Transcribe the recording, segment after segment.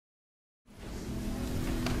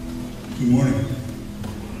Good morning.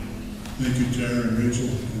 Thank you, Tara and Rachel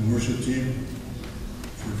and worship team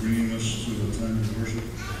for bringing us to a time of worship.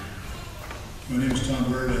 My name is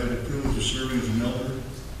Tom Bird. I have the privilege of serving as an elder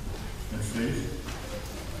at Faith.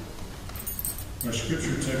 Our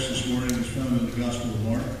scripture text this morning is found in the Gospel of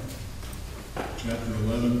Mark, chapter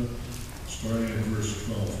 11, starting at verse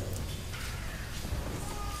 12.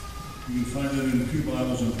 You can find it in the Pew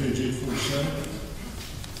Bibles on page 847.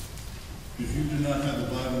 If you do not have a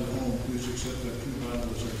Bible at home, please accept that Pew Bible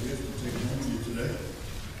as our gift and take it home with you today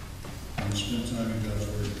and spend time in God's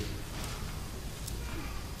Word.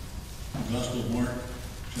 The Gospel of Mark,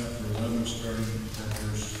 chapter 11, starting at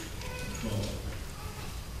verse 12.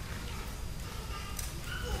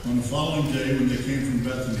 On the following day, when they came from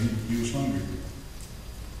Bethany, he was hungry.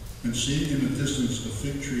 And seeing in the distance a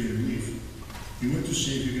fig tree and leaf, he went to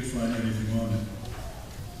see if he could find anything on it.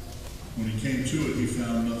 When he came to it, he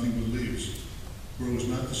found nothing but leaves, for it was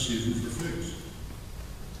not the season for figs.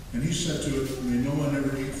 And he said to it, "May no one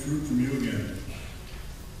ever eat fruit from you again."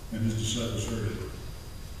 And his disciples heard it.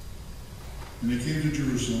 And they came to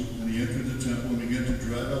Jerusalem, and he entered the temple and began to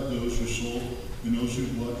drive out those who sold and those who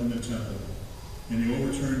bought in the temple. And he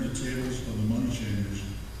overturned the tables of the money changers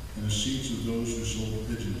and the seats of those who sold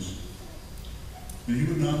pigeons. And he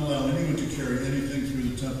would not allow anyone to carry anything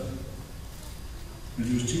through the temple. And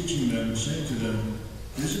he was teaching them and saying to them,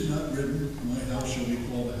 "Is it not written, 'My house shall be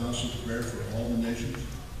called a house of prayer for all the nations'?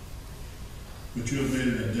 But you have made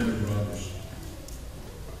it a den of robbers."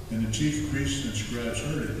 And the chief priests and scribes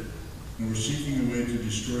heard it, and were seeking a way to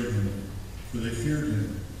destroy him, for they feared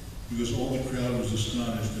him, because all the crowd was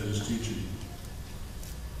astonished at his teaching.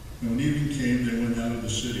 And when evening came, they went out of the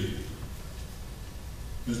city.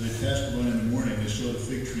 As they passed by in the morning, they saw the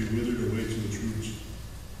fig tree withered away to its roots.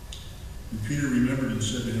 And Peter remembered and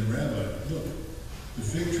said to him, "Rabbi, look, the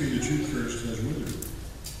fig tree that you cursed has withered."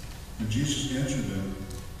 And Jesus answered them,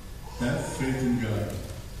 "Have faith in God.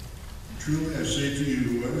 Truly I say to you,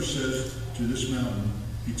 whoever says to this mountain,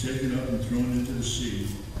 'Be taken up and thrown into the sea,'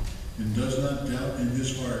 and does not doubt in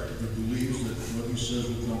his heart, but believes that what he says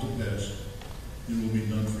will come to pass, it will be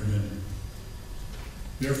done for him.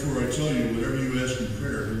 Therefore I tell you, whatever you ask in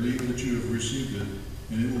prayer, believe that you have received it,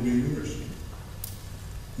 and it will be yours.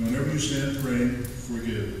 And whenever you stand praying,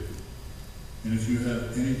 forgive. And if you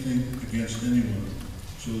have anything against anyone,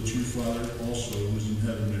 so that your Father also who is in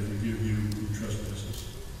heaven may forgive you your trespasses."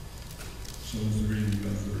 So is the reading of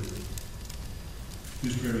God's Word.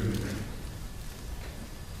 Please pray with me.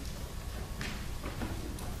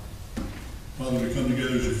 Father, we come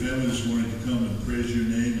together as a family this morning to come and praise your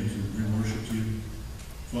name and to bring worship to you.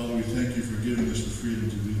 Father, we thank you for giving us the freedom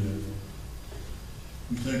to do that.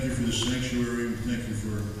 We thank you for the sanctuary. We thank you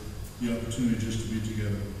for the opportunity just to be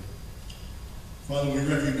together. Father, we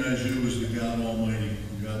recognize you as the God Almighty,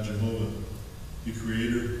 the God Jehovah, the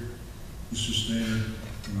Creator, the Sustainer,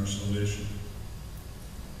 and our salvation.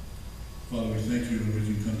 Father, we thank you that we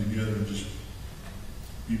can come together and just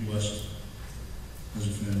be blessed as a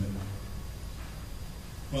family.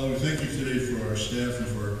 Father, we thank you today for our staff and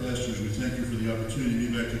for our pastors. We thank you for the opportunity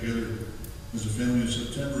to be back together as a family in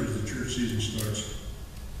September as the church season starts.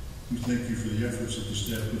 We thank you for the efforts that the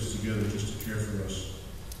staff puts together just to care for us.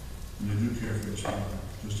 And they do care for us, Father,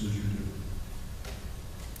 just as you do.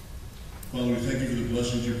 Father, we thank you for the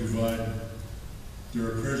blessings you provide. There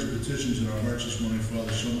are prayers and petitions in our hearts this morning,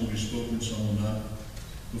 Father. Some will be spoken, some will not.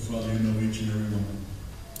 But Father, you know each and every one.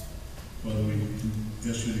 Father, we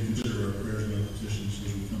ask you to consider our prayers and our petitions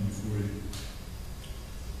as we come before you.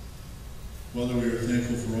 Father, we are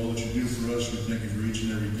thankful for all that you do for us. We thank you for each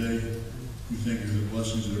and every day. We thank you for the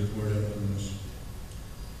blessings that are poured out on us.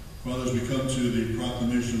 Father, as we come to the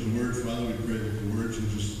proclamation of the word, Father, we pray that the words will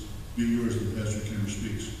just be yours that Pastor Kimber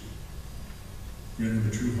speaks. Grant him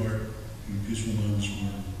a true heart and a peaceful mind this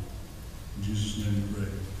morning. In Jesus' name we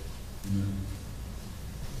pray. Amen.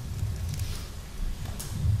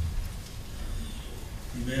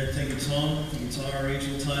 Amen. Thank you, Tom. Thank you, Tara,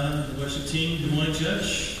 Rachel, Tyler, and the worship team. Good morning,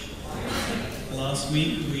 church. Last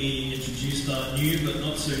week we introduced our new, but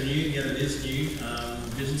not so new, yet it is new,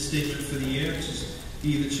 vision statement for the year, which is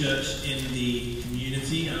be the church in the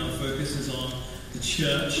community. Our focus is on the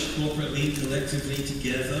church, corporately, collectively,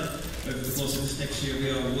 together. Over the course of this next year, we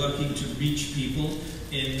are working to reach people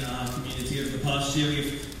in our community. Over the past year,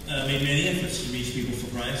 we've made many efforts to reach people for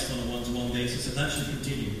Christ on a one-to-one basis, and that should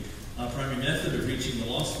continue. Our primary method of reaching the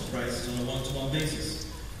lost for Christ is on a one-to-one basis.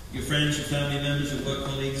 Your friends, your family members, your work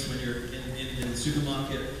colleagues, when you're in the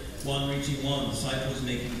supermarket, one reaching one, disciples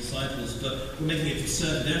making disciples. But we're making a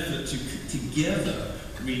concerted effort to together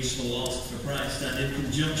reach the lost for Christ, and in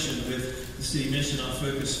conjunction with the City Mission, our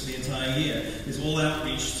focus for the entire year is all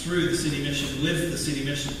outreach through the City Mission, with the City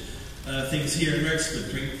Mission. Things here in Rexford,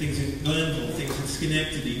 things in Glenville, things in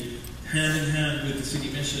Schenectady, hand in hand with the City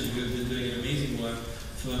Mission, who have been doing amazing work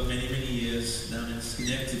for many, many years down in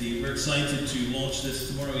Schenectady. We're excited to launch this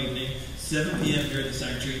tomorrow evening, 7 p.m. here in the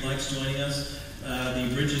sanctuary. Mike's joining us. The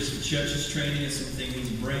Bridges for Churches training is something he's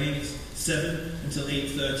bringing. It's 7 until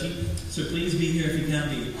 8:30. So please be here if you can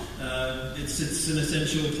be. It's an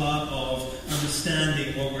essential part of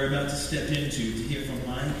understanding what we're about to step into, to hear from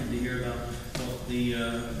Mike and to hear about what the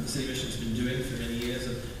City Mission's been doing for many years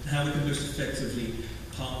and how we can most effectively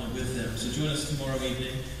partner with them. So join us tomorrow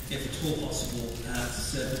evening, if at all possible, at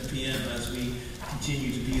 7 p.m. as we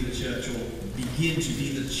continue to be the church, or begin to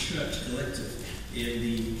be the church collective in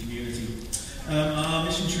the community. Our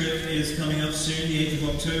mission trip is coming up soon, the 8th of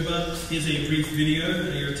October. Here's a brief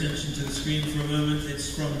video. Your attention to the screen for a moment.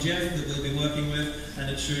 It's from Jeff that we'll be working with, and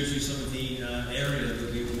it shows you some of the area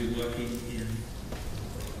that we will be working in.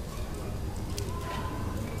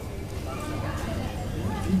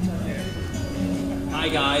 Hi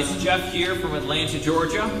guys, Jeff here from Atlanta,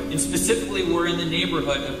 Georgia, and specifically we're in the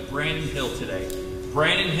neighborhood of Brandon Hill today.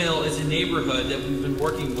 Brandon Hill is a neighborhood that we've been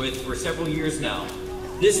working with for several years now.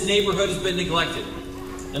 This neighborhood has been neglected,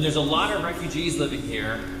 and there's a lot of refugees living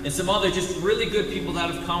here, and some other just really good people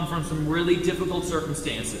that have come from some really difficult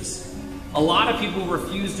circumstances. A lot of people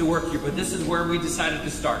refuse to work here, but this is where we decided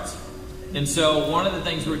to start. And so one of the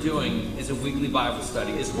things we're doing is a weekly Bible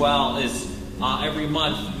study, as well as every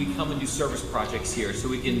month we come and do service projects here so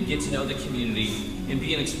we can get to know the community and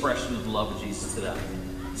be an expression of the love of Jesus to them.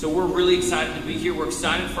 So we're really excited to be here. We're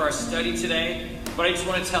excited for our study today. But I just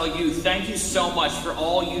want to tell you, thank you so much for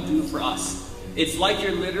all you do for us. It's like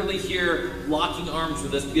you're literally here locking arms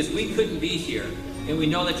with us because we couldn't be here. And we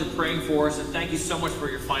know that you're praying for us. And thank you so much for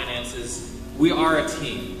your finances. We are a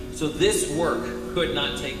team. So this work could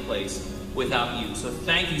not take place without you. So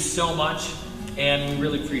thank you so much. And we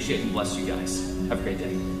really appreciate and bless you guys. Have a great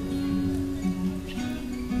day.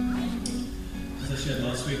 As I shared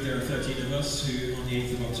last week, there are 13 of us who, on the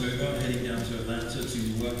 8th of October, are heading down to Atlanta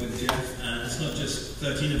to work with Jeff. And it's not just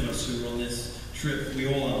 13 of us who are on this trip.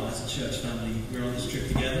 We all are, as a church family. We're on this trip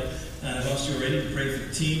together. And I've asked you already to pray for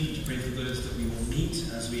the team, to pray for those that we will meet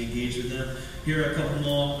as we engage with them. Here are a couple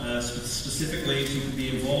more specific ways you can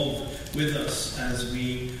be involved with us as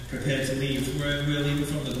we prepare to leave. We're leaving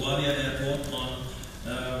from the LaGuardia Airport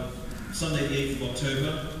on Sunday the 8th of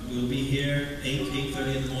October. We'll be here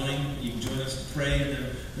 8:30 in the morning. You can join us to pray, and then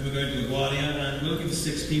we're going to LaGuardia, and we're looking for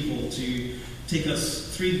 6 people to take us,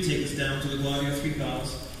 3 to take us down to LaGuardia, 3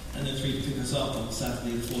 cars, and then 3 to pick us up on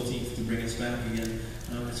Saturday the 14th to bring us back again.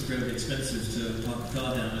 It's incredibly expensive to park a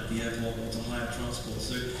car down at the airport or to hire transport.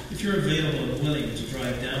 So if you're available and willing to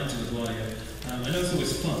drive down to LaGuardia, I know it's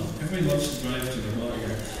always fun. Everybody loves to drive to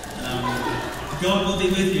LaGuardia. God will be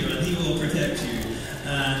with you and He will protect you.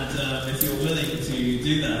 And if you're willing to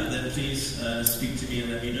do that, then please speak to me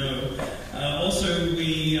and let me know. Also,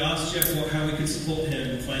 we asked Jeff how we could support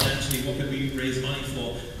him financially. What could we raise money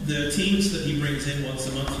for? The teams that he brings in once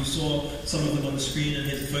a month, you saw some of them on the screen, and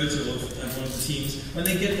here's a photo of one of the teams. When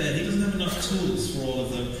they get there, he doesn't have enough tools for all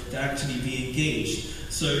of them to actually be engaged.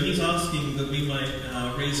 So he's asking that we might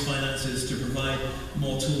raise finances to provide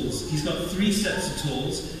more tools. He's got 3 sets of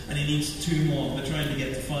tools, and he needs 2 more. We're trying to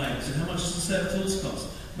get to 5. So how much does a set of tools cost?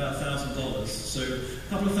 About $1,000. So a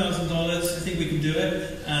couple of $1,000, I think we can do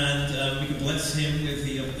it, and we can bless him with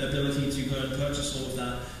the ability to go and purchase all of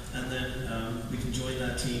that, and then we can join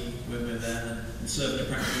that team when we're there and serve in a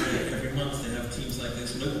practical way. Every month they have teams like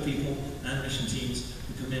this, local people and mission teams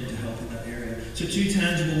who come in to help in that area. So 2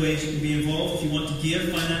 tangible ways you can be involved. If you want to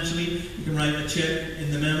give financially, you can write a check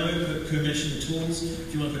in the memo, put commission tools.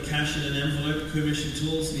 If you want to put cash in an envelope, commission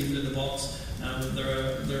tools, leave it in the box.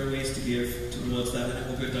 There are ways to give towards that, and it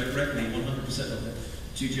will go directly, 100% of it,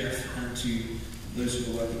 to Jeff and to those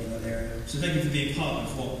who are working in that area. So thank you for being part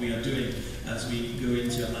of what we are doing as we go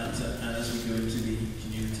into Atlanta and as we go into the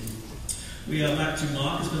community. We are back to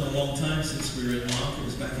Mark. It's been a long time since we were in Mark. It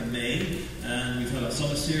was back in May, and we've had our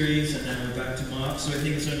summer series, and now we're back to Mark. So I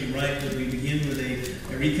think it's only right that we begin with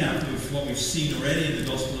a recap of what we've seen already in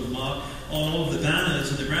the Gospel of Mark. On all of the banners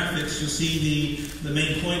and the graphics, you'll see the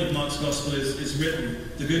main point of Mark's Gospel is written.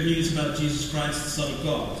 The good news about Jesus Christ, the Son of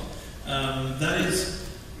God. That is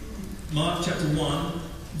Mark chapter 1,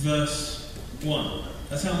 verse 1.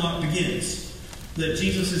 That's how Mark begins. That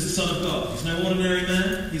Jesus is the Son of God. He's no ordinary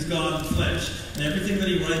man, He's God in flesh. And everything that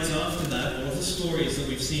he writes after that, all of the stories that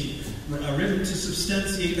we've seen, are written to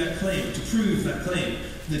substantiate that claim, to prove that claim,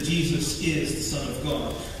 that Jesus is the Son of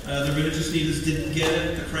God. The religious leaders didn't get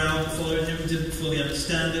it. The crowd that followed him didn't fully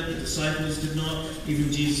understand it. The disciples did not.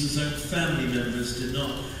 Even Jesus' own family members did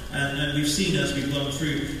not. And we've seen as we've gone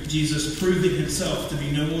through Jesus proving himself to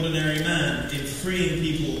be no ordinary man in freeing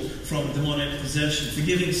people from demonic possession,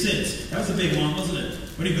 forgiving sins. That was a big one, wasn't it?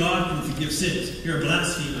 Only God can forgive sins. You're a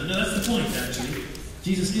blasphemer. No, that's the point, actually.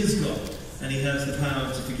 Jesus is God, and he has the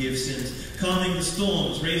power to forgive sins. Calming the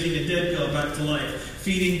storms, raising a dead girl back to life,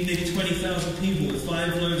 feeding maybe 20,000 people with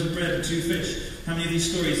 5 loaves of bread and 2 fish. How many of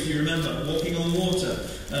these stories do you remember? Walking on water.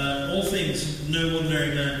 All things no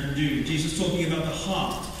ordinary man can do. Jesus talking about the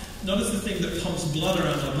heart. Not as the thing that pumps blood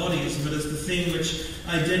around our bodies, but as the thing which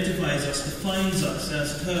identifies us, defines us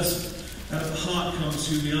as a person. Out of the heart comes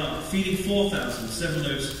who we are. Feeding 4,000, 7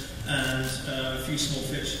 loaves and a few small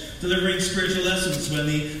fish. Delivering spiritual lessons when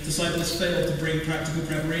the disciples failed to bring practical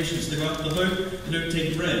preparations. They go out on the boat, they don't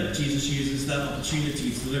take bread. Jesus uses that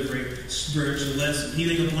opportunity to delivering spiritual lessons.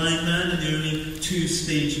 Healing a blind man, and the only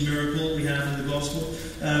 2-stage miracle we have in the gospel.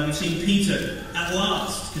 We've seen Peter, at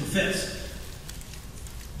last, confess,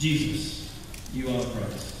 Jesus, you are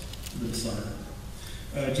Christ, the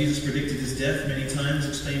Messiah. Jesus predicted his death many times,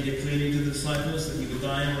 explained it clearly to the disciples that he would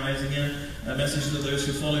die and rise again, a message that those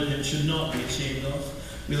who followed him should not be ashamed of.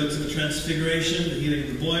 We looked at the transfiguration, the healing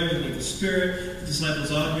of the boy with an evil spirit, the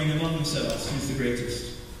disciples arguing among themselves who's the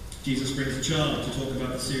greatest. Jesus brings a child to talk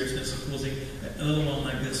about the seriousness of causing a little one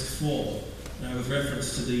like this to fall, with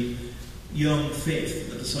reference to the young faith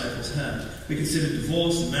that the disciples had. We considered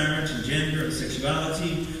divorce and marriage and gender and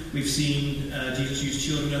sexuality. We've seen Jesus use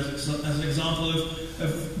children as an example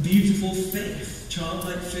of beautiful faith,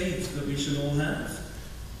 childlike faith that we should all have.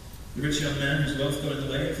 The rich young man whose wealth got in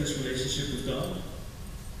the way of this relationship with God.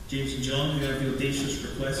 James and John, who have the audacious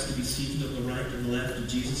request to be seated on the right and the left of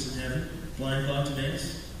Jesus in heaven. Blind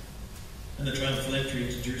Bartimaeus. And the triumphal entry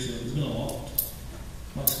into Jerusalem. There's been a lot.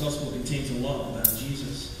 Mark's Gospel contains a lot about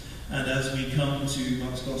Jesus. And as we come to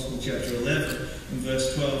Mark's Gospel, chapter 11, in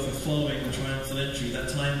verse 12, we're following the triumphal entry, that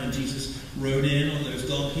time when Jesus rode in on those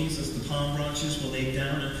donkeys as the palm branches were laid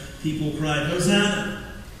down, and people cried, Hosanna!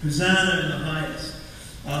 Hosanna in the highest.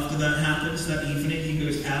 After that happens, that evening, he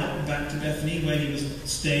goes out back to Bethany, where he was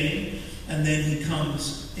staying, and then he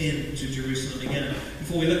comes into Jerusalem again.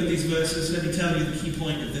 Before we look at these verses, let me tell you the key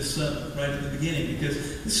point of this sermon right at the beginning,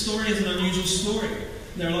 because this story is an unusual story.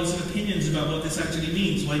 There are lots of opinions about what this actually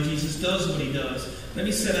means, why Jesus does what he does. Let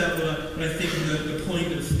me set out what I think the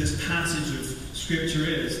point of this passage of Scripture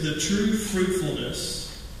is. The true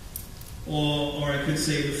fruitfulness, or I could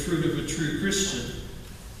say the fruit of a true Christian,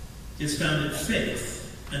 is found in faith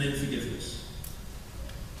and in forgiveness.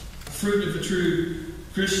 The fruit of a true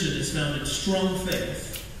Christian is found in strong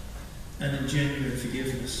faith and in genuine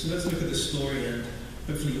forgiveness. So let's look at the story, and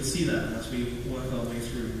hopefully you'll see that as we work our way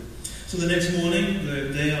through. So the next morning, the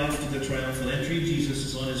day after the triumphal entry, Jesus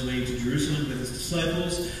is on his way to Jerusalem with his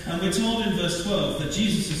disciples, and we're told in verse 12 that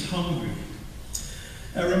Jesus is hungry.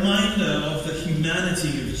 A reminder of the humanity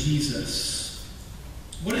of Jesus.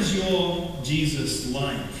 What is your Jesus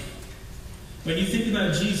like? When you think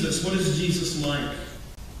about Jesus, what is Jesus like?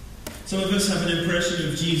 Some of us have an impression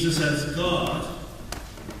of Jesus as God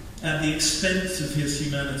at the expense of his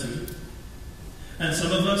humanity. And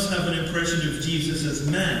some of us have an impression of Jesus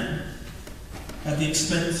as man at the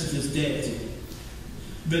expense of his deity.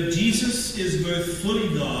 But Jesus is both fully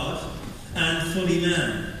God and fully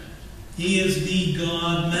man. He is the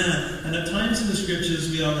God-man. And at times in the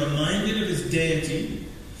Scriptures we are reminded of his deity,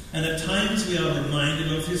 and at times we are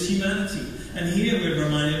reminded of his humanity. And here we're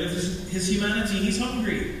reminded of his humanity. He's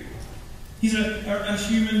hungry. He's a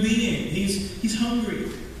human being. He's hungry.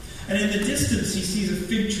 And in the distance he sees a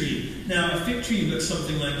fig tree. Now a fig tree looks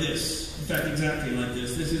something like this. In fact, exactly like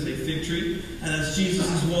this. This is a fig tree. And as Jesus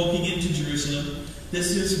is walking into Jerusalem,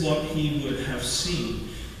 this is what he would have seen.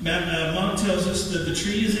 Mark tells us that the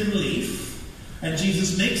tree is in leaf, and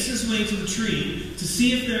Jesus makes his way to the tree to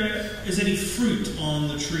see if there is any fruit on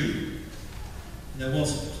the tree. There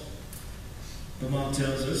wasn't. But Mark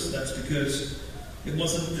tells us that's because it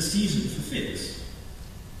wasn't the season for figs.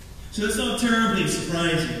 So that's not terribly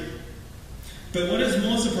surprising. But what is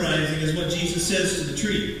more surprising is what Jesus says to the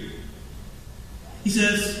tree. He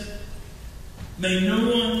says, "May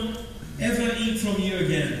no one ever eat from you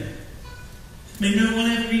again. May no one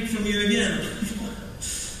ever eat from you again."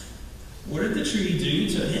 What did the tree do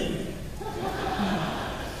to him?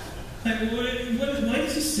 Like, why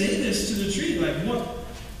does he say this to the tree? Like, what?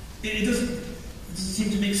 It doesn't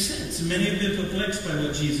seem to make sense. Many have been perplexed by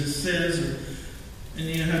what Jesus says, and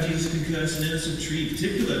you know how Jesus can curse an innocent tree,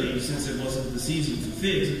 particularly since it wasn't the season for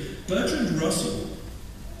figs. Bertrand Russell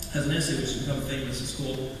has an essay which has become famous. It's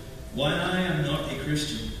called Why I Am Not a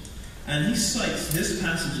Christian. And he cites this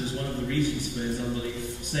passage as one of the reasons for his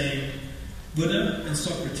unbelief, saying, Buddha and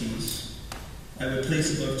Socrates I would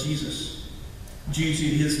place above Jesus, due to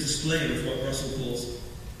his display of what Russell calls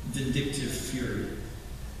vindictive fury.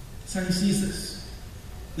 That's how he sees this.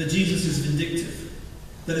 That Jesus is vindictive,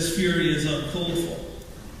 that his fury is uncalled for.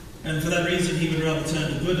 And for that reason he would rather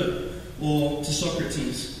turn to Buddha or to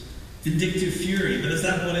Socrates. Vindictive fury, but is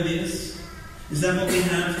that what it is? Is that what we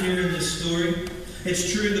have here in this story?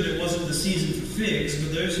 It's true that it wasn't the season for figs,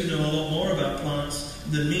 but those who know a lot more about plants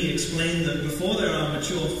than me explain that before there are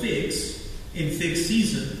mature figs, in fig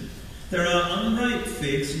season, there are unripe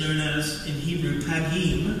figs known as, in Hebrew,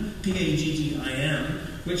 pagim, P-A-G-G-I-M,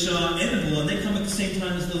 which are edible and they come at the same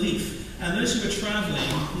time as the leaf. And those who were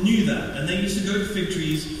traveling knew that, and they used to go to fig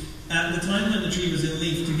trees at the time when the tree was in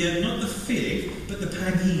leaf to get not the fig, but the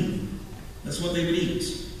pagim. That's what they would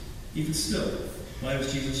eat. Even still, why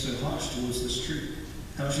was Jesus so harsh towards this tree?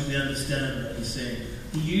 How should we understand what he's saying?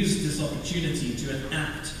 He used this opportunity to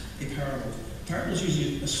enact a parable. A parable is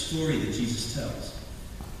usually a story that Jesus tells.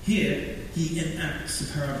 Here, he enacts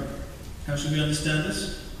a parable. How should we understand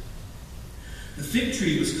this? The fig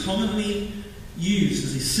tree was commonly used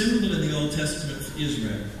as a symbol in the Old Testament for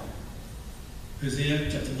Israel. Hosea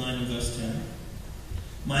chapter 9 and verse 10.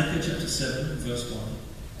 Micah chapter 7 and verse 1.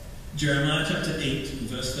 Jeremiah chapter 8 and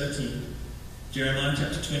verse 13. Jeremiah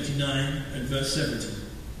chapter 29 and verse 17.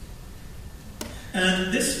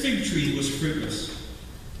 And this fig tree was fruitless.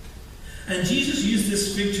 And Jesus used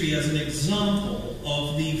this fig tree as an example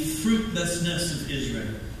of the fruitlessness of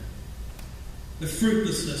Israel. The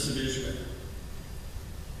fruitlessness of Israel.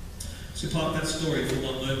 So park that story for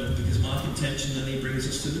one moment, because Mark intentionally brings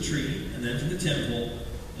us to the tree, and then to the temple,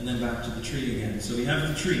 and then back to the tree again. So we have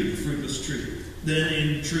the tree, the fruitless tree. Then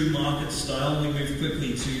in true market style, we move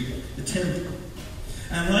quickly to the temple.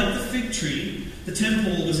 And like the fig tree, the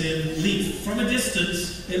temple was in leaf. From a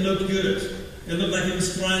distance, it looked good. It looked like it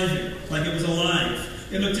was thriving, like it was alive.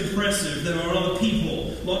 It looked impressive. There were other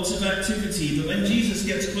people, lots of activity. But when Jesus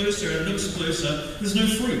gets closer and looks closer, there's no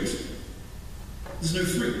fruit. There's no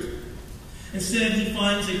fruit. Instead, he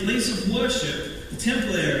finds a place of worship. The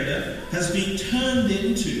temple area has been turned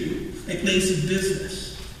into a place of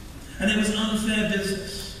business. And it was unfair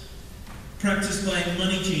business, practiced by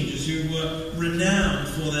money changers who were renowned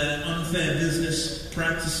for their unfair business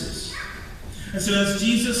practices. And so as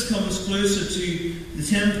Jesus comes closer to the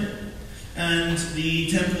temple and the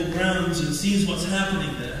temple grounds and sees what's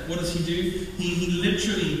happening there, what does he do? He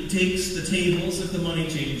literally takes the tables of the money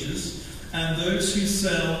changers and those who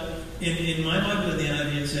sell, in my Bible in the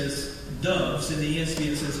NIV it says doves, in the ESV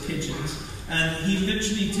it says pigeons, and he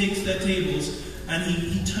literally takes their tables and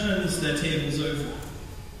he turns their tables over.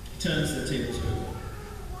 Turns their tables over.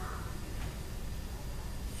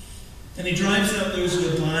 And he drives out those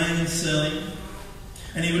who are buying and selling.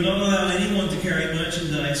 And he would not allow anyone to carry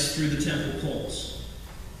merchandise through the temple courts.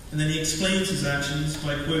 And then he explains his actions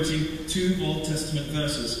by quoting two Old Testament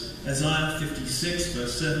verses. Isaiah 56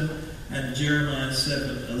 verse 7 and Jeremiah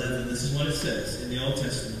 7:11. This is what it says in the Old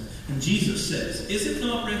Testament. And Jesus says, "Is it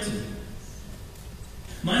not written,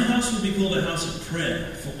 my house will be called a house of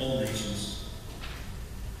prayer for all nations,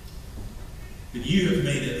 but you have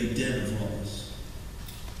made it a den of robbers."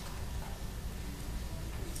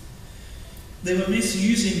 They were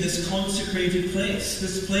misusing this consecrated place,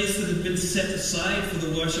 this place that had been set aside for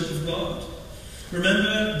the worship of God.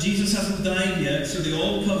 Remember, Jesus hasn't died yet, so the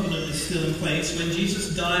old covenant is still in place. When Jesus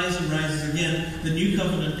dies and rises again, the new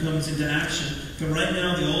covenant comes into action. But right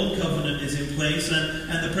now, the old covenant is in place,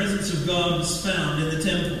 and the presence of God was found in the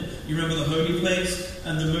temple. You remember the holy place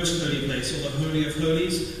and the most holy place, or the Holy of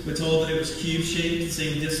Holies? We're told that it was cube-shaped, the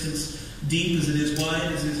same distance deep as it is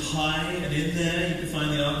wide, as it is high, and in there you can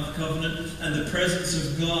find the Ark of the Covenant, and the presence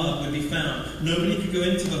of God would be found. Nobody could go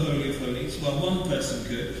into the Holy of Holies. Well, one person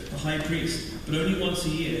could, the high priest, but only once a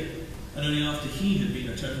year, and only after he had been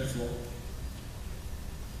atoned for.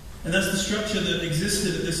 And that's the structure that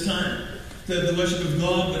existed at this time. The worship of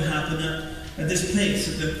God would happen at this place,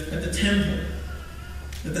 at the temple,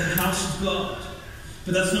 at the house of God.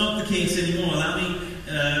 But that's not the case anymore. Allow me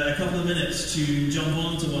a couple of minutes to jump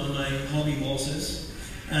onto one of my hobby horses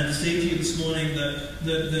and to say to you this morning that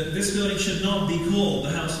this building should not be called the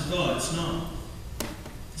house of God. It's not.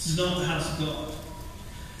 This is not the house of God.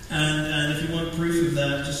 And if you want proof of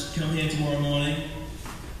that, just come here tomorrow morning,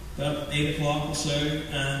 about 8 o'clock or so,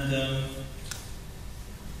 and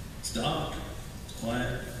it's dark, it's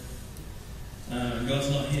quiet. God's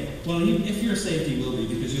not here. Well, if you're saved, he will be,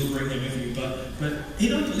 because you'll bring him with you. But he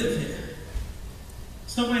doesn't live here.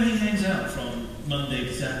 It's not where he hangs out from Monday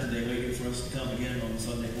to Saturday waiting for us to come again on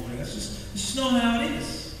Sunday morning. That's just not how it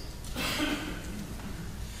is.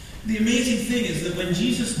 The amazing thing is that when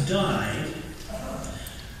Jesus died,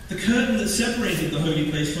 the curtain that separated the holy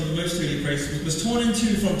place from the most holy place was torn in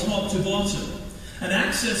two from top to bottom. And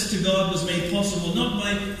access to God was made possible not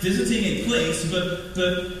by visiting a place, but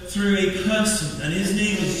through a person. And his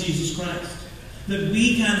name is Jesus Christ. That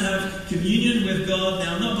we can have communion with God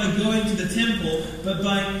now, not by going to the temple, but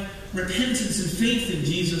by repentance and faith in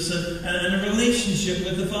Jesus and a relationship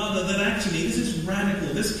with the Father. That actually, this is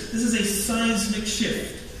radical. This is a seismic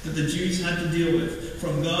shift that the Jews had to deal with.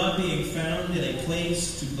 From God being found in a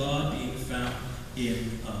place to God being found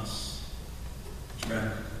in us. It's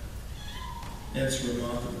radical. And it's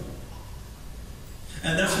remarkable.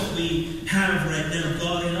 And that's what we have right now,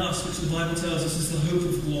 God in us, which the Bible tells us is the hope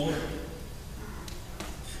of glory.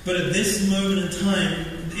 But at this moment in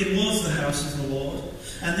time, it was the house of the Lord.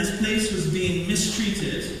 And this place was being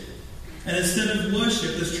mistreated. And instead of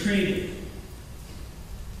worship, there's trading.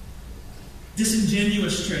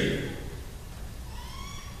 Disingenuous trading.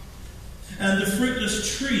 And the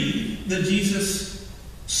fruitless tree that Jesus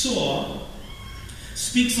saw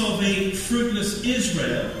speaks of a fruitless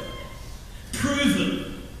Israel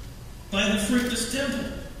proven by the fruitless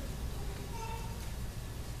temple.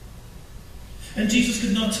 And Jesus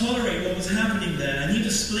could not tolerate what was happening there, and he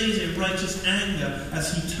displays a righteous anger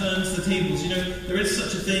as he turns the tables. You know, there is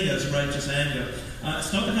such a thing as righteous anger.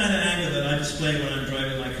 It's not the kind of anger that I display when I'm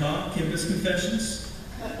driving my car, Kimber's Confessions.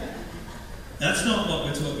 That's not what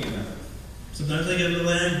we're talking about. Sometimes I get a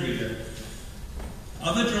little angry at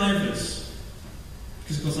other drivers,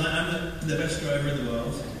 because of course I'm the best driver in the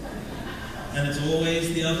world, and it's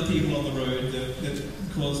always the other people on the road that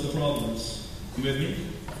cause the problems. You with me?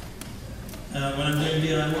 When I'm doing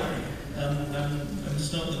DIY, I'm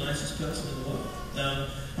just not the nicest person in the world.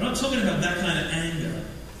 I'm not talking about that kind of anger.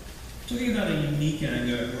 I'm talking about a unique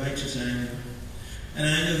anger, a righteous anger. An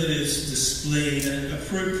anger that is displayed and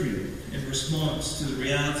appropriate in response to the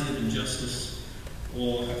reality of injustice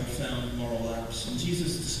or a profound moral lapse. And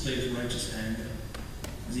Jesus displays righteous anger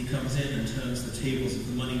as he comes in and turns the tables of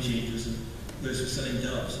the money changers and those who are selling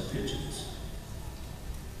doves or pigeons.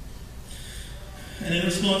 And in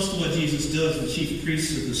response to what Jesus does, the chief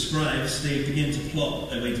priests and the scribes, they begin to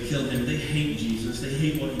plot a way to kill him. They hate Jesus. They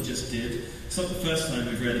hate what he just did. It's not the first time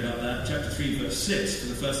we've read about that. Chapter 3, verse 6, for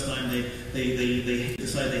the first time they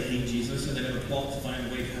decide they hate Jesus, and they're going to plot to find a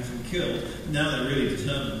way to have him killed. Now they're really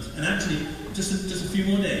determined. And actually, just a few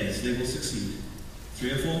more days, they will succeed.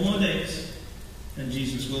 3 or 4 more days, and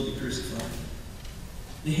Jesus will be crucified.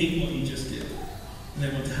 They hate what he just did, and they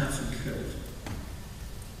want to have him killed.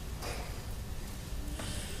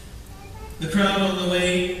 The crowd on the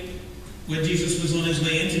way, when Jesus was on his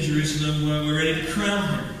way into Jerusalem, were ready to crown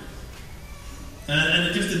him. And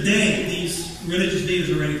in just a day, these religious leaders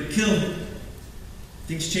were ready to kill him.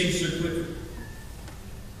 Things changed so quickly.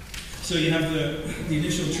 So you have the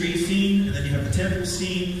initial tree scene, and then you have the temple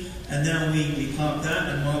scene, and now we park that,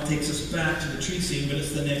 and Mark takes us back to the tree scene, but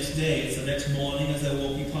it's the next day, it's the next morning as they're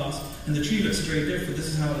walking past, and the tree looks very different. This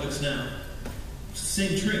is how it looks now. It's the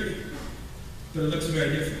same tree, but it looks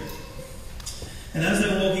very different. And as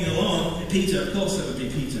they're walking along, Peter, of course it would be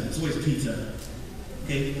Peter, it's always Peter.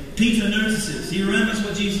 Okay? Peter notices, he remembers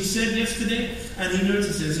what Jesus said yesterday, and he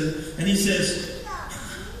notices it, and he says,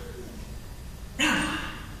 Rabbi,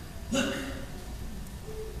 look,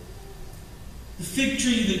 the fig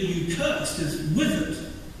tree that you cursed is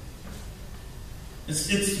withered. It's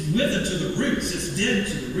withered to the roots, it's dead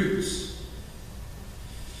to the roots.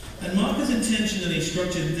 And Mark has intentionally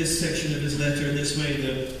structured this section of his letter in this way: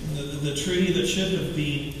 the tree that should have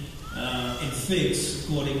been in figs,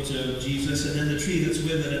 according to Jesus, and then the tree that's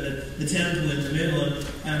withered, and the temple in the middle.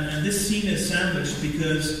 And this scene is sandwiched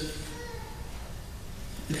because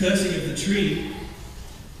the cursing of the tree,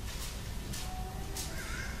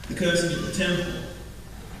 the cursing of the temple,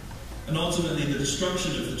 and ultimately the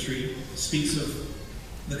destruction of the tree speaks of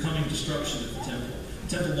the coming destruction of the temple.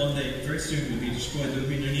 The temple one day, very soon, would be destroyed. There would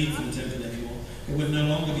be no need for the temple anymore. It would no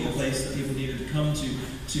longer be a place that people needed to come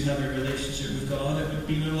to have a relationship with God. It would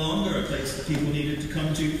be no longer a place that people needed to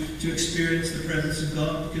come to experience the presence of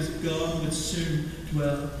God, because God would soon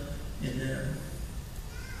dwell in them.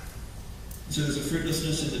 So there's a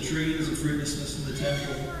fruitlessness in the tree, there's a fruitlessness in the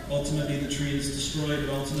temple. Ultimately the tree is destroyed,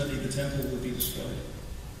 but ultimately the temple will be destroyed.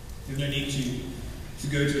 There's no need to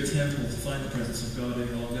go to a temple to find the presence of God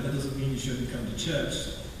any longer. That doesn't mean you shouldn't come to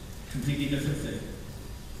church. Completely different thing.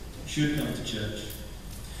 You should come to church.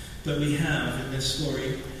 But we have, in this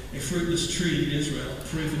story, a fruitless tree in Israel,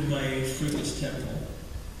 proven by a fruitless temple.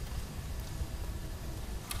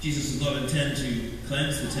 Jesus does not intend to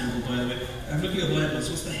cleanse the temple, by the way. Have a look at your Bibles.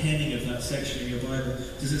 What's the heading of that section in your Bible?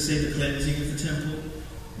 Does it say the cleansing of the temple?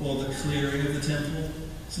 Or the clearing of the temple?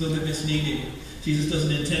 It's a little bit misleading. Jesus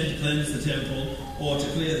doesn't intend to cleanse the temple or to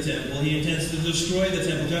clear the temple. He intends to destroy the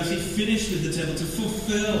temple, to actually finish with the temple, to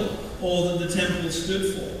fulfill all that the temple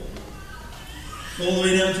stood for. All the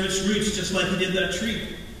way down to its roots, just like he did that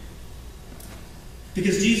tree.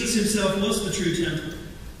 Because Jesus himself was the true temple.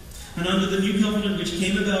 And under the new covenant which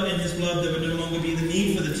came about in his blood, there would no longer be the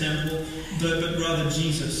need for the temple, but rather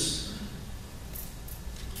Jesus.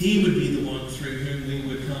 He would be the one through whom we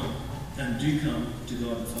would come and do come to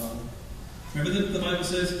God the Father. Remember the Bible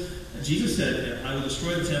says, Jesus said, I will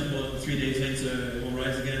destroy the temple and 3 days later it will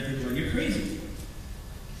rise again. People are like, you're crazy.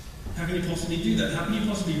 How can you possibly do that? How can you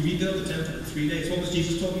possibly rebuild the temple in 3 days? What was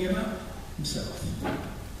Jesus talking about? Himself.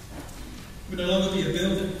 It would no longer be a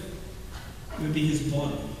building. It would be his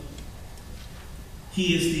body.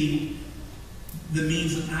 He is the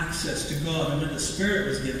means of access to God. And when the Spirit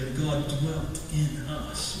was given, God dwelt in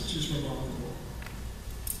us, which is remarkable.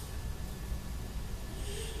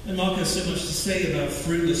 And Mark has so much to say about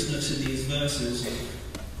fruitlessness in these verses.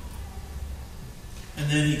 And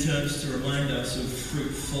then he turns to remind us of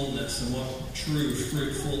fruitfulness and what true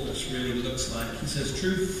fruitfulness really looks like. He says,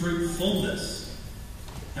 true fruitfulness,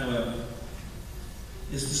 however,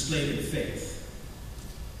 is displayed in faith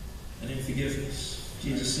and in forgiveness.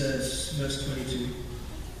 Jesus says, verse 22,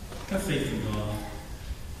 have faith in God.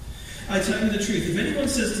 I tell you the truth, if anyone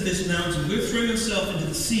says to this mountain, go throw yourself into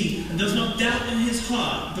the sea, and does not doubt in his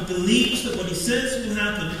heart, but believes that what he says will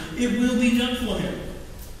happen, it will be done for him.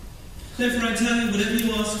 Therefore I tell you, whatever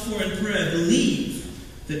you ask for in prayer, believe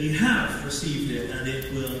that you have received it, and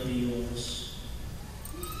it will be yours.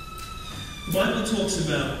 The Bible talks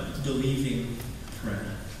about believing prayer.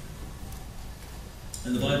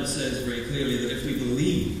 And the Bible says very clearly that if we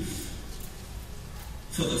believe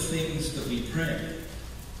for the things that we pray,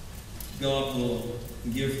 God will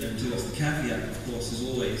give them to us. The caveat, of course, is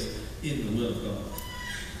always in the will of God.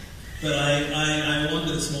 But I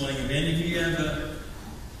wonder this morning, have any of you ever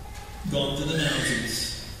gone to the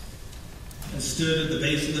mountains and stood at the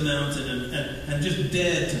base of the mountain and just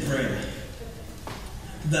dared to pray?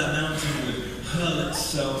 That mountain would hurl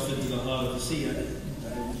itself into the heart of the sea.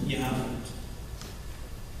 You haven't.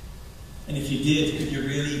 And if you did, could you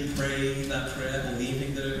really pray that prayer,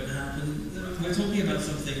 believing that it would happen? We're talking about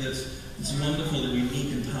something that's wonderful and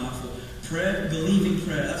unique and powerful. Prayer, believing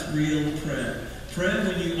prayer, that's real prayer. Prayer,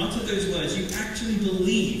 when you utter those words, you actually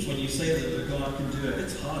believe when you say that God can do it.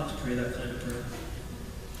 It's hard to pray that kind of prayer.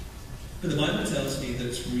 But the Bible tells me that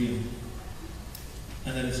it's real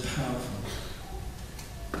and that it's powerful.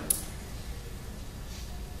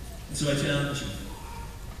 And so I challenge you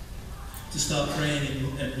to start praying in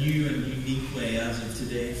a new and unique way as of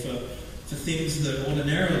today for things that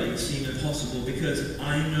ordinarily seem impossible, because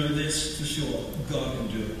I know this for sure, God can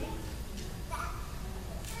do it.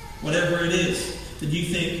 Whatever it is that you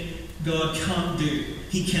think God can't do,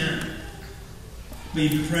 He can. But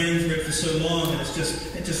you've been praying for it for so long and it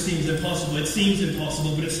just seems impossible. It seems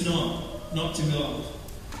impossible, but it's not to God.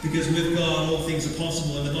 Because with God all things are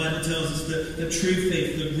possible, and the Bible tells us that true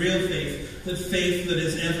faith, that real faith, that faith that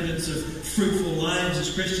is evidence of fruitful lives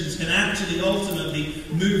as Christians can actually ultimately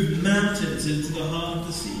move mountains into the heart of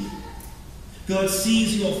the sea. God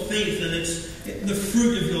sees your faith, and it's the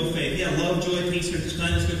fruit of your faith. Yeah, love, joy, peace, goodness,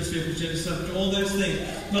 kindness, goodness, faithfulness, gentleness, self-control, all those things.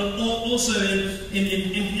 But also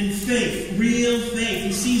in faith, real faith,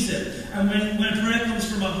 He sees it. And when prayer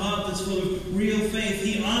comes from a heart that's full of real faith,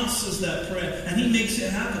 He answers that prayer, and He makes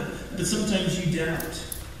it happen. But sometimes you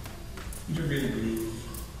doubt. You don't really believe.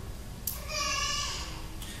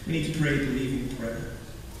 We need to pray believing prayer.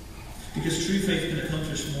 Because true faith can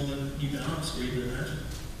accomplish more than you can ask or even imagine.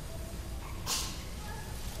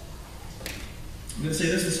 I'm going to say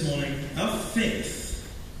this morning. Our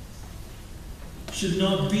faith should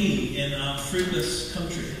not be in our fruitless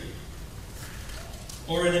country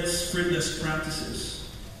or in its fruitless practices.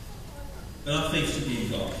 But our faith should be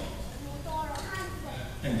in God.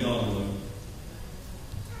 And God alone.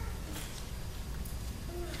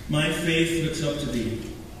 My faith looks up to Thee,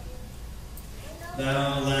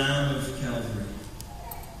 Thou Lamb of Calvary,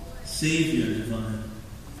 Saviour divine.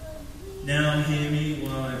 Now hear me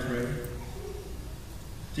while I pray.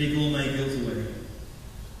 Take all my guilt away.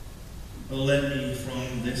 Oh, let me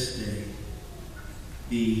from this day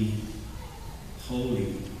be wholly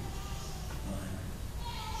thine.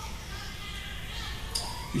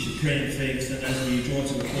 We should pray in faith, and as we draw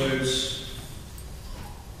to a close,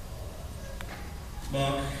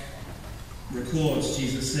 Mark records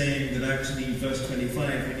Jesus saying that actually in verse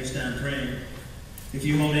 25, when you stand praying, If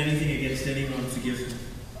you hold anything against anyone, forgive them,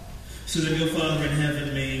 so that your Father in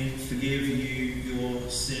heaven may forgive you your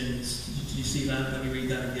sins. Did you see that? Let me read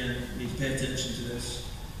that again. You need to pay attention to this.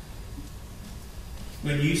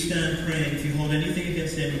 When you stand praying, if you hold anything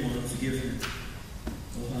against anyone, forgive him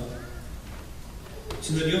or her,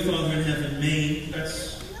 so that your Father in heaven may,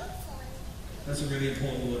 that's a really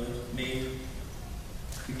important word, may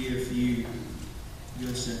forgive you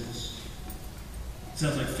your sins. It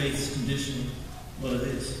sounds like faith is conditional. Well, it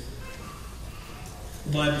is.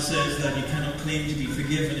 The Bible says that you cannot claim to be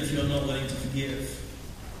forgiven if you're not willing to forgive.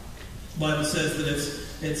 The Bible says that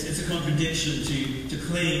it's a contradiction to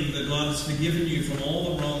claim that God has forgiven you from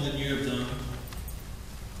all the wrong that you have done,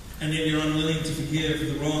 and yet you're unwilling to forgive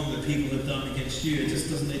the wrong that people have done against you. It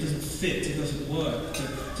doesn't fit, it doesn't work.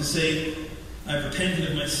 To say, I've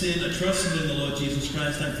repented of my sin, I trusted in the Lord Jesus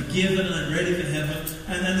Christ, I'm forgiven and I'm ready for heaven,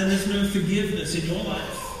 and then there's no forgiveness in your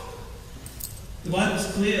life. The Bible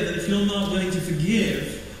is clear that if you're not willing to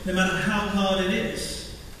forgive, no matter how hard it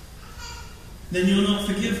is, then you're not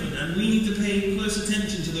forgiven. And we need to pay close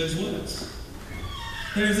attention to those words.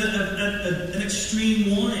 There is an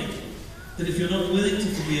extreme warning that if you're not willing to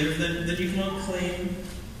forgive, then you can't claim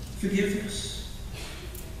forgiveness.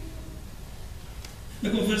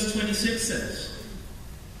 Look what verse 26 says.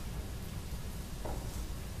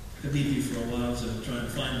 I could leave you for a while to try and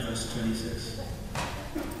find verse 26.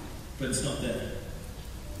 But it's not there.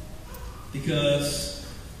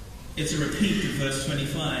 Because it's a repeat of verse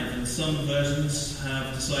 25, and some versions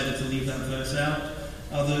have decided to leave that verse out.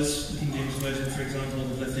 Others, the King James Version, for example,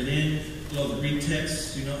 have left it in. A lot of the Greek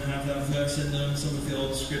texts do not have that verse in them. Some of the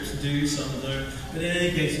old scripts do, some don't. But in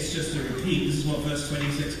any case, it's just a repeat. This is what verse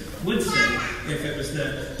 26 would say if it was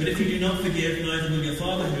there. But if you do not forgive, neither will your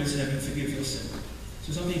Father who is in heaven forgive your sin.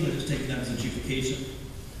 So some people have just taken that as a duplication.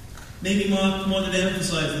 Maybe Mark wanted to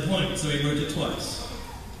emphasize the point, so he wrote it twice.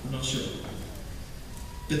 I'm not sure.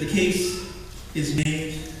 But the case is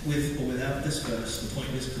made with or without this verse. The point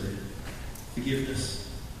is clear. Forgiveness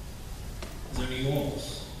is only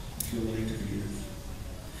yours if you're willing to forgive.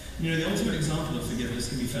 You know, the ultimate example of forgiveness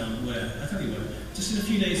can be found where? I tell you where. Just in a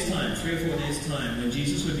few days' time, 3 or 4 days' time, when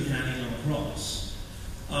Jesus would be hanging on the cross,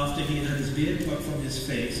 after he had his beard plucked from his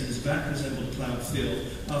face and his back resembled a plowed field,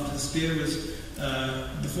 after the spear was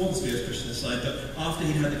before the spear was pushed aside, but after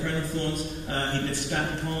he'd had the crown of thorns, he'd been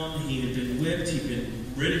spat upon, he had been whipped, he'd been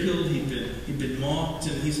ridiculed, he'd been mocked,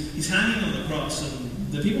 and he's hanging on the cross,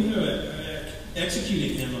 and the people who are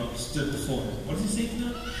executing him are stood before him. What does he say to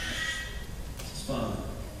them? His Father,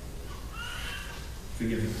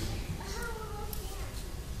 forgive him.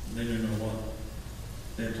 They don't know what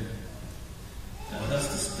they're doing. That's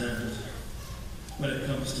the standard when it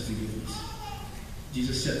comes to forgiveness.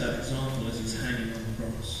 Jesus set that example as he's hanging on the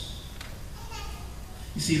cross.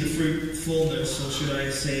 You see, the fruitfulness, or should I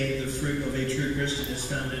say the fruit of a true Christian, is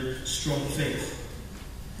found in strong faith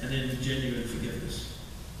and in genuine forgiveness.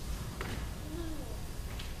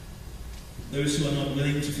 Those who are not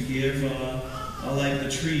willing to forgive are like the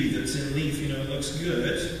tree that's in leaf. You know, it looks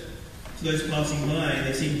good. To those passing by,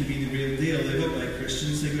 they seem to be the real deal. They look like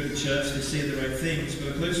Christians, they go to church, they say the right things, but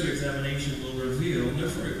a closer examination will reveal no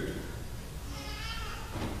fruit.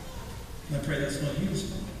 I pray that's not you as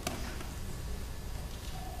well.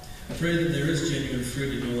 I pray that there is genuine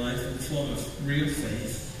fruit in your life in the form of real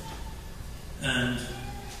faith and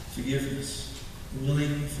forgiveness,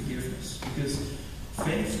 willing forgiveness, because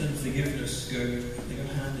faith and forgiveness go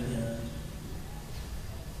hand in hand.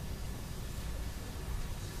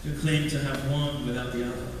 Don't claim to have one without the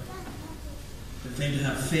other. Don't claim to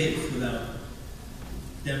have faith without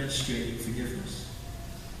demonstrating forgiveness.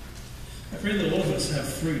 I pray that all of us have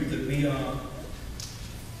fruit, that we are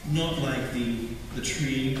not like the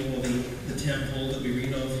tree or the temple that we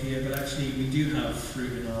read of here, but actually we do have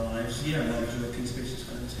fruit in our lives. Yeah, love, joy, peace, patience,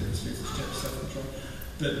 kindness, goodness, faithfulness, self-control.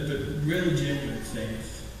 But real genuine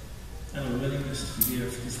faith and a willingness to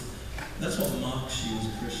forgive, because that's what marks you as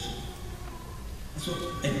a Christian. That's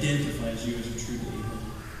what identifies you as a true believer.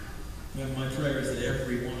 And my prayer is that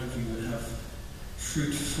every one of you would have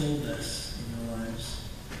fruitfulness in your lives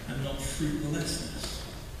and not fruitlessness.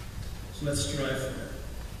 So let's strive for it.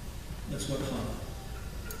 Let's work hard.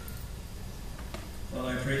 Well,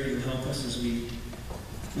 I pray that you'll help us as we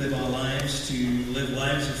live our lives to live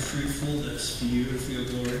lives of fruitfulness for you and for your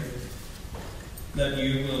glory. That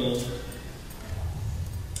you will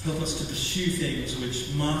help us to pursue things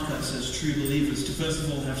which mark us as true believers, to first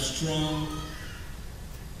of all have strong,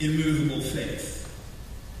 immovable faith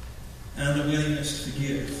and a willingness to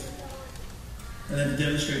forgive, and then to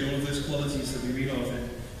demonstrate all of those qualities that we read of in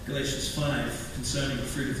Galatians 5. concerning the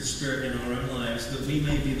fruit of the Spirit in our own lives, that we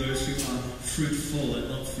may be those who are fruitful and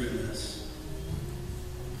not fruitless.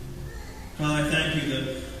 Father, I thank you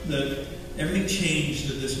that everything changed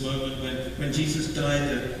at this moment when Jesus died.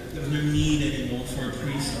 There was no need anymore for a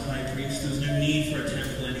priest, a high priest. There was no need for a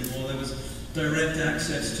temple anymore. There was direct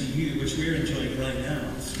access to you, which we're enjoying right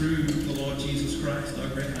now, through the Lord Jesus Christ, our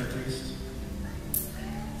great high priest.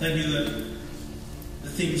 Thank you that the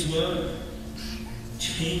things were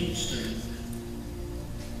changed and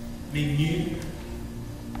made new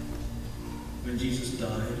when Jesus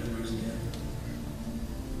died and rose again.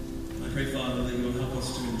 I pray, Father, that you will help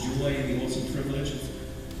us to enjoy the awesome privilege of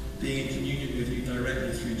being in communion with you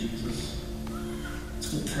directly through Jesus. It's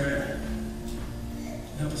called prayer.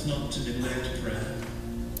 Help us not to neglect prayer.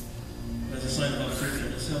 But as a sign of our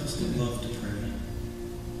fruitfulness, help us to love to pray.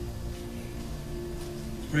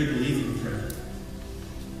 To pray believing prayer.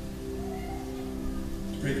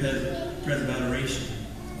 To pray prayers of adoration,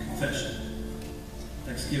 confession,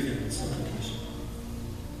 thanksgiving, and supplication.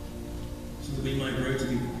 So that we might grow to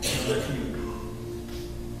be like you.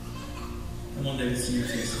 And one day we'll see you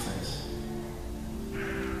face to face.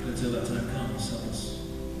 But until that time comes, help us.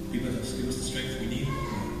 Be with us. Give us the strength we need.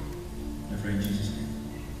 I pray in Jesus' name.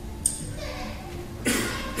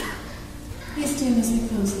 Please stand as we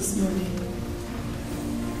close this morning.